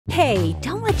Hey,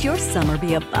 don't let your summer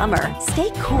be a bummer. Stay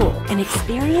cool and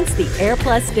experience the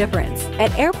AirPlus difference.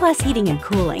 At AirPlus Heating and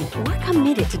Cooling, we're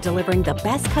committed to delivering the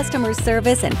best customer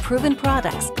service and proven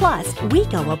products. Plus, we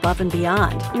go above and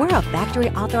beyond. We're a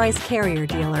factory-authorized carrier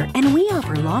dealer, and we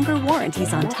offer longer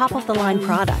warranties on top-of-the-line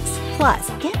products. Plus,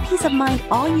 get peace of mind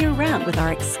all year round with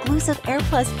our exclusive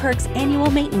AirPlus Perks annual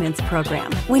maintenance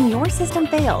program. When your system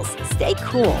fails, stay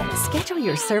cool. Schedule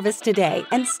your service today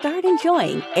and start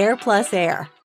enjoying AirPlus Air.